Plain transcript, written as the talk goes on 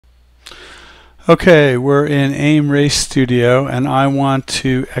Okay, we're in AIM Race Studio and I want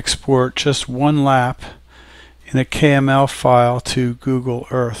to export just one lap in a KML file to Google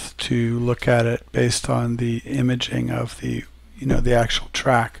Earth to look at it based on the imaging of the the actual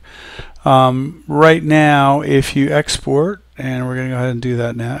track. Right now, if you export, and we're going to go ahead and do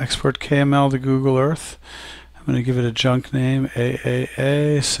that now, export KML to Google Earth. I'm going to give it a junk name,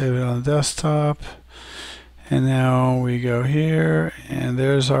 AAA, save it on the desktop. And now we go here, and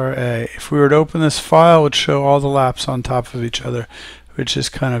there's our A. If we were to open this file, it would show all the laps on top of each other, which is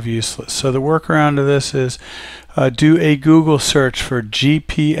kind of useless. So the workaround to this is do a Google search for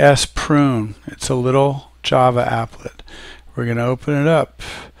GPS prune. It's a little Java applet. We're going to open it up.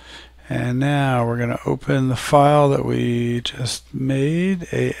 And now we're going to open the file that we just made,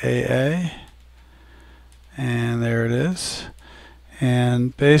 AAA. And there it is.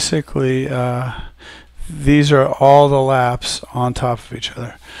 And basically, these are all the laps on top of each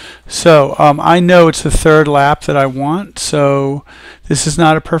other. So I know it's the third lap that I want, so this is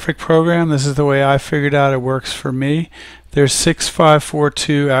not a perfect program. This is the way I figured out it works for me. There's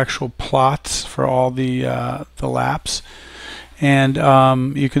 6542 actual plots for all the laps, and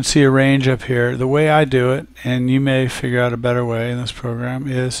you can see a range up here. The way I do it, and you may figure out a better way in this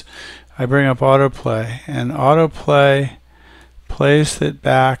program, is I bring up autoplay, and autoplay plays it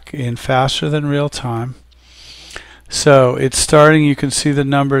back in faster than real time. So it's starting, you can see the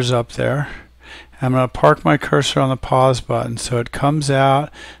numbers up there. I'm going to park my cursor on the pause button so it comes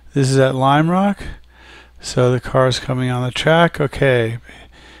out. This is at Lime Rock, so the car is coming on the track, okay,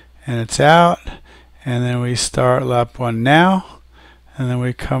 and it's out, and then we start lap 1 now, and then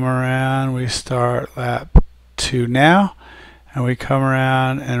we come around, we start lap 2 now, and we come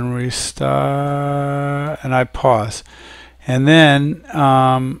around and we start, and I pause. And then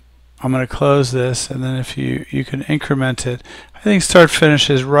I'm going to close this, and then if you can increment it, I think start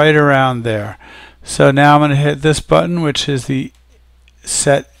finish is right around there. So now I'm going to hit this button, which is the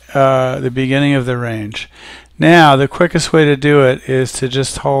set the beginning of the range. Now the quickest way to do it is to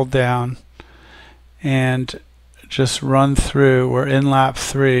just hold down and just run through. We're in lap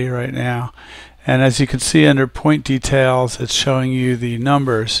 3 right now, and as you can see under point details, it's showing you the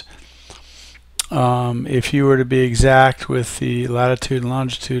numbers. If you were to be exact with the latitude and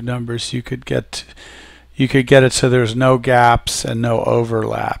longitude numbers, you could get it so there's no gaps and no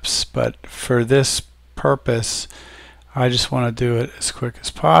overlaps. But for this purpose, I just want to do it as quick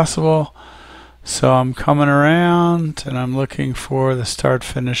as possible. So I'm coming around and I'm looking for the start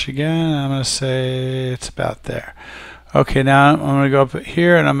finish again. I'm going to say it's about there. Okay, now I'm going to go up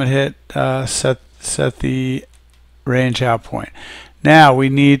here and I'm going to hit set the range out point. Now we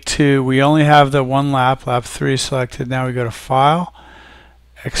only have the one lap 3 selected. Now we go to File,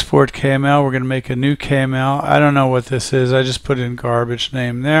 Export KML. We're going to make a new KML. I don't know what this is. I just put in garbage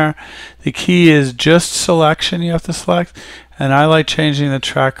name there. The key is just selection you have to select. And I like changing the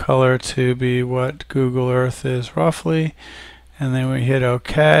track color to be what Google Earth is roughly. And then we hit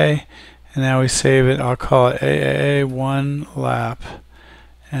OK. And now we save it. I'll call it AAA 1 lap.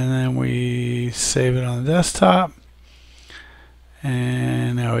 And then we save it on the desktop.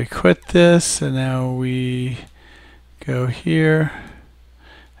 And now we quit this, and now we go here,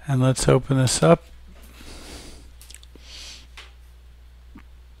 and let's open this up.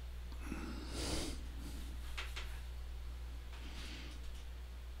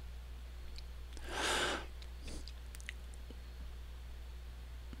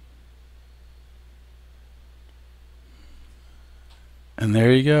 And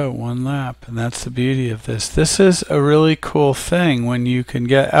there you go, 1 lap, and that's the beauty of this. This is a really cool thing when you can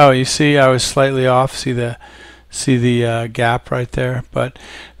get. Oh, you see, I was slightly off. See the gap right there. But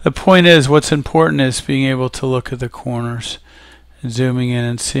the point is, what's important is being able to look at the corners, and zooming in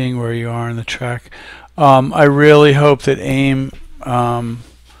and seeing where you are in the track. I really hope that AIM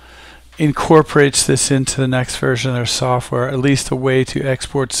incorporates this into the next version of their software. At least a way to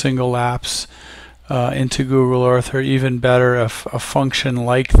export single laps into Google Earth, or even better, a function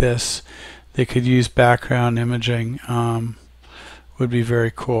like this that could use background imaging would be very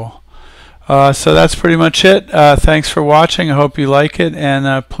cool. So that's pretty much it. Thanks for watching. I hope you like it,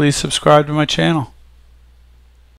 and please subscribe to my channel.